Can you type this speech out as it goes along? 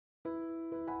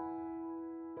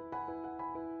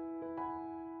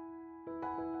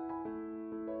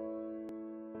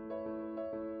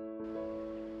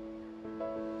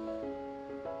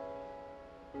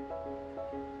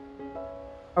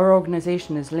Our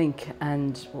organisation is LINC,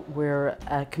 and we're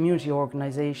a community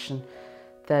organisation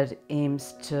that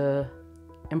aims to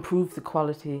improve the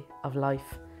quality of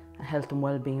life and health and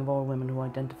well-being of all women who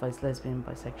identify as lesbian and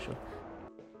bisexual.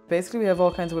 Basically, we have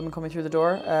all kinds of women coming through the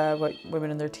door, women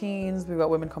in their teens, we've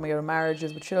got women coming out of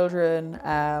marriages with children,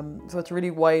 so it's a really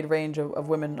wide range of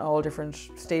women, all different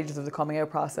stages of the coming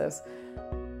out process.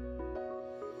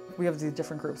 We have these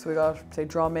different groups. We got, say,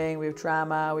 drumming, we have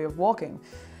drama, we have walking.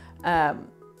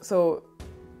 So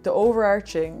the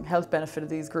overarching health benefit of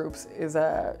these groups is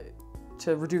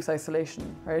to reduce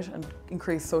isolation, right, and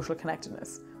increase social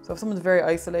connectedness. So if someone's very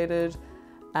isolated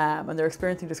and they're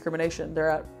experiencing discrimination, they're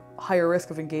at higher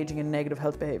risk of engaging in negative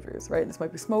health behaviours, right? And this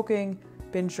might be smoking,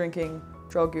 binge drinking,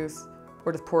 drug use,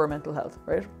 or just poorer mental health,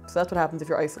 right? So that's what happens if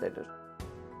you're isolated.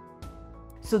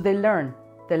 So they learn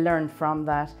from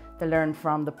that, they learn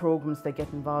from the programmes they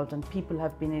get involved in. People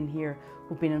have been in here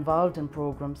who've been involved in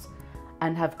programmes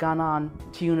and have gone on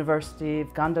to university,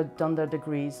 have done their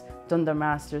degrees, done their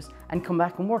masters, and come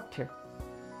back and worked here.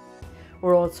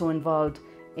 We're also involved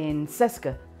in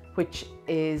CESCA, which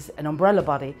is an umbrella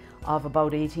body of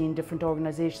about 18 different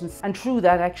organisations. And through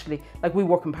that, actually, like, we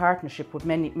work in partnership with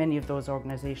many of those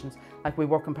organisations. Like, we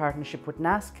work in partnership with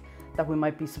NASC, that we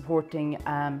might be supporting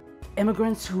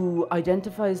immigrants who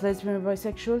identify as lesbian or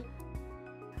bisexual.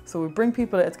 So we bring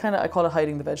people, it's kind of, I call it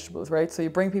hiding the vegetables, right? So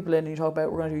you bring people in and you talk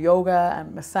about, we're going to do yoga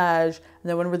and massage, and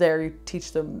then when we're there, you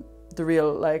teach them the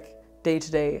real, like,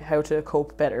 day-to-day how to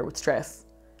cope better with stress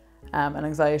and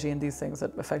anxiety and these things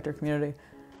that affect our community.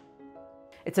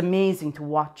 It's amazing to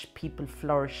watch people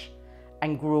flourish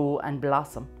and grow and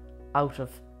blossom out of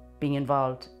being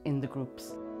involved in the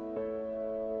groups.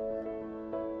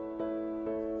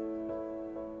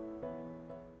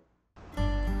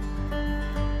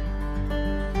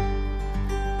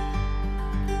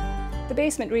 The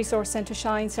Basement Resource Centre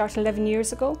SHINE started 11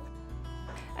 years ago,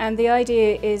 and the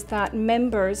idea is that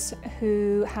members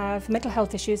who have mental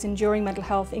health issues, enduring mental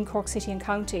health in Cork City and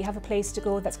County, have a place to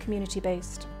go that's community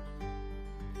based.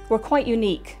 We're quite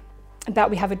unique in that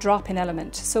we have a drop-in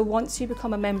element, so once you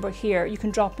become a member here you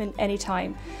can drop in any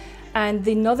time, and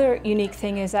another unique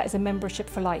thing is that it's a membership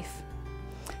for life.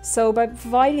 So by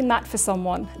providing that for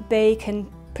someone, they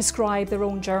can prescribe their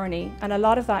own journey, and a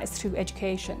lot of that is through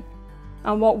education.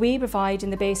 And what we provide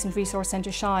in the Basement Resource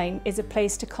Centre SHINE is a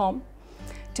place to come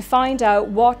to find out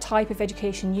what type of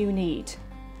education you need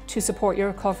to support your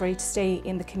recovery to stay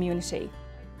in the community.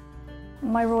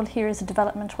 My role here is a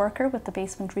development worker with the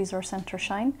Basement Resource Centre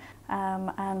SHINE,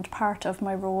 and part of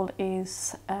my role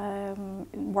is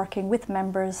working with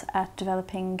members at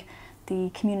developing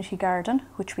the community garden,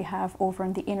 which we have over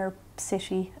in the inner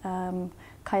city,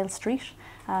 Kyle Street.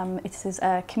 It is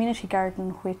a community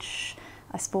garden which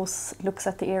I suppose looks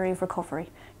at the area of recovery,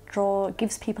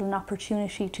 gives people an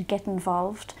opportunity to get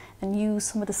involved and use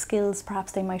some of the skills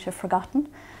perhaps they might have forgotten,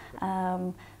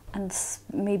 and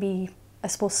maybe, I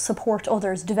suppose, support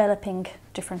others developing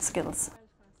different skills.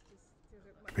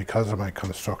 Because of my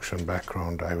construction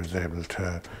background, I was able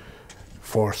to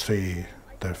foresee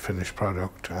the finished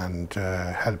product and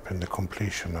help in the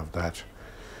completion of that.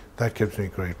 That gives me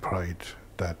great pride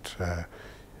that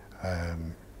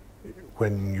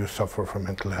when you suffer from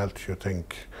mental health, you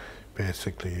think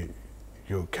basically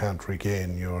you can't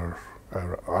regain your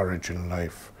origin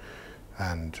life,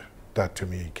 and that to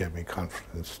me gave me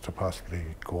confidence to possibly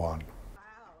go on.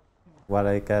 What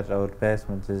I get out of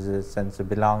Basement is a sense of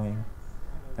belonging.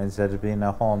 Instead of being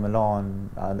at home alone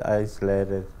and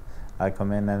isolated, I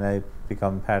come in and I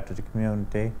become part of the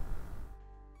community.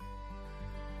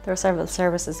 There are several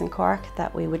services in Cork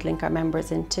that we would link our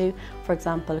members into. For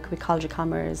example, it could be College of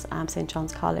Commerce, St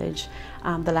John's College.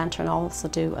 The Lantern also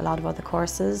do a lot of other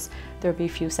courses. There will be a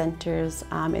few centres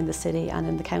in the city and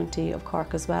in the county of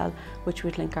Cork as well, which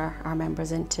we'd link our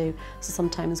members into. So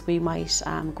sometimes we might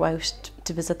go out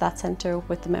to visit that centre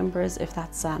with the members if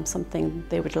that's something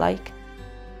they would like.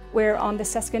 We're on the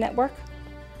CESCA network.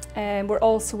 We're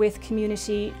also with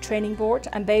Community Training Board,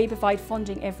 and they provide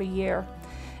funding every year.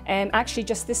 Actually,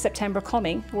 just this September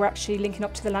coming, we're actually linking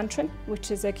up to the Lantern,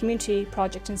 which is a community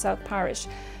project in South Parish,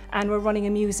 and we're running a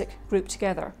music group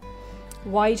together.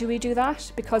 Why do we do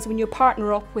that? Because when you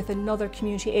partner up with another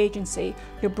community agency,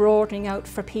 you're broadening out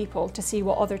for people to see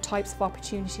what other types of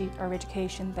opportunity or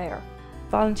education there.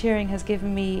 Volunteering has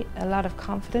given me a lot of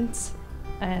confidence,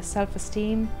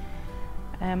 self-esteem.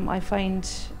 I find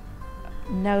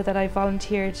now that I've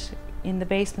volunteered in the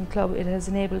Basement Club, it has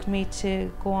enabled me to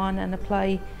go on and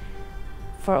apply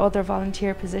for other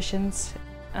volunteer positions.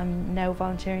 I'm now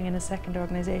volunteering in a second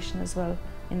organisation as well,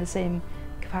 in the same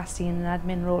capacity in an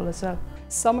admin role as well.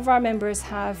 Some of our members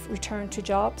have returned to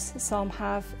jobs, some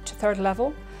have to third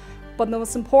level. But the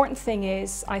most important thing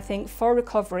is, I think, for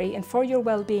recovery and for your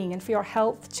well-being and for your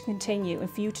health to continue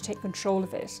and for you to take control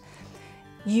of it,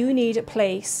 you need a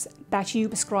place that you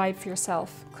prescribe for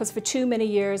yourself. Because for too many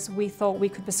years we thought we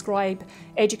could prescribe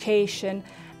education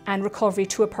and recovery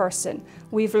to a person.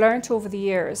 We've learnt over the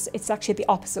years it's actually the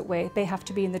opposite way. They have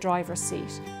to be in the driver's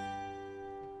seat.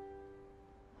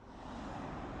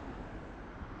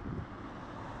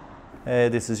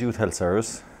 This is Youth Health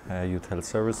Service. Youth Health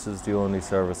Service is the only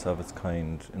service of its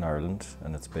kind in Ireland,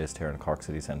 and it's based here in Cork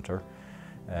City Centre.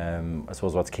 I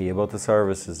suppose what's key about the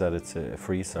service is that it's a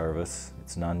free service,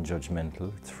 it's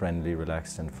non-judgmental, it's friendly,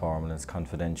 relaxed, informal, and it's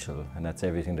confidential, and that's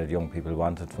everything that young people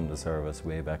wanted from the service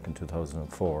way back in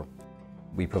 2004.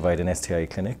 We provide an STI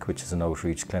clinic, which is an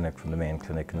outreach clinic from the main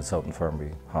clinic in the South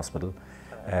Infirmary Hospital.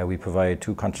 We provide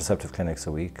 2 contraceptive clinics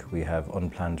a week. We have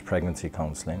unplanned pregnancy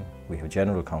counselling, we have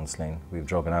general counselling, we have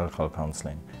drug and alcohol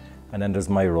counselling, and then there's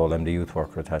my role. I'm the youth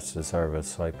worker attached to the service,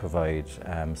 so I provide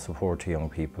support to young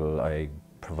people, I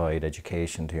provide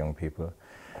education to young people,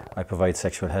 I provide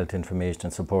sexual health information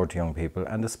and support to young people,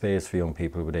 and a space for young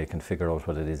people where they can figure out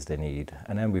what it is they need.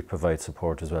 And then we provide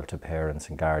support as well to parents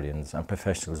and guardians and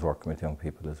professionals working with young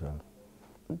people as well.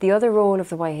 The other role of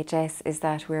the YHS is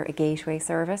that we're a gateway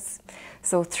service.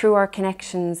 So through our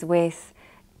connections with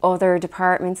other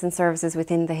departments and services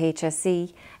within the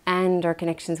HSE and our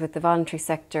connections with the voluntary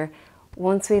sector,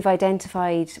 once we've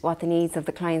identified what the needs of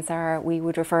the clients are, we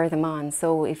would refer them on.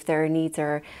 So if their needs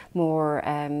are more,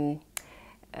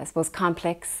 I suppose,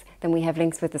 complex, then we have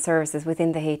links with the services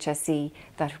within the HSE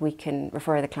that we can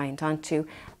refer the client onto.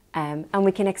 And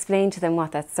we can explain to them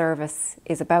what that service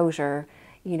is about, or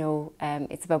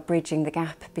it's about bridging the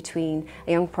gap between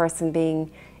a young person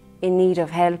being in need of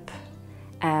help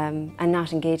and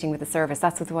not engaging with the service.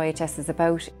 That's what the YHS is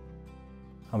about.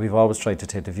 And we've always tried to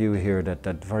take the view here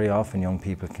that very often young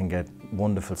people can get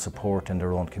wonderful support in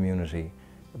their own community,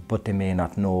 but they may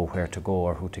not know where to go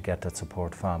or who to get that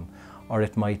support from. Or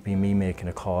it might be me making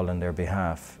a call on their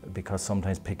behalf, because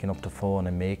sometimes picking up the phone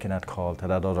and making that call to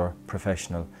that other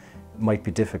professional might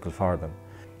be difficult for them.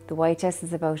 The YHS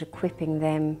is about equipping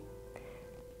them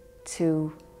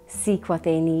to seek what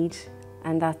they need,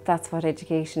 and that's what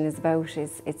education is about.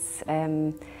 It's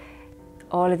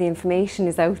all of the information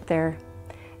is out there,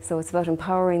 so it's about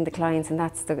empowering the clients, and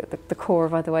that's the core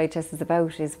of what the YHS is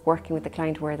about, is working with the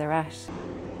client where they're at.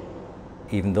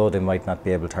 Even though they might not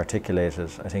be able to articulate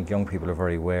it, I think young people are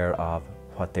very aware of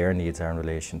what their needs are in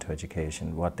relation to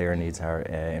education, what their needs are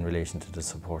in relation to the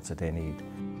supports that they need.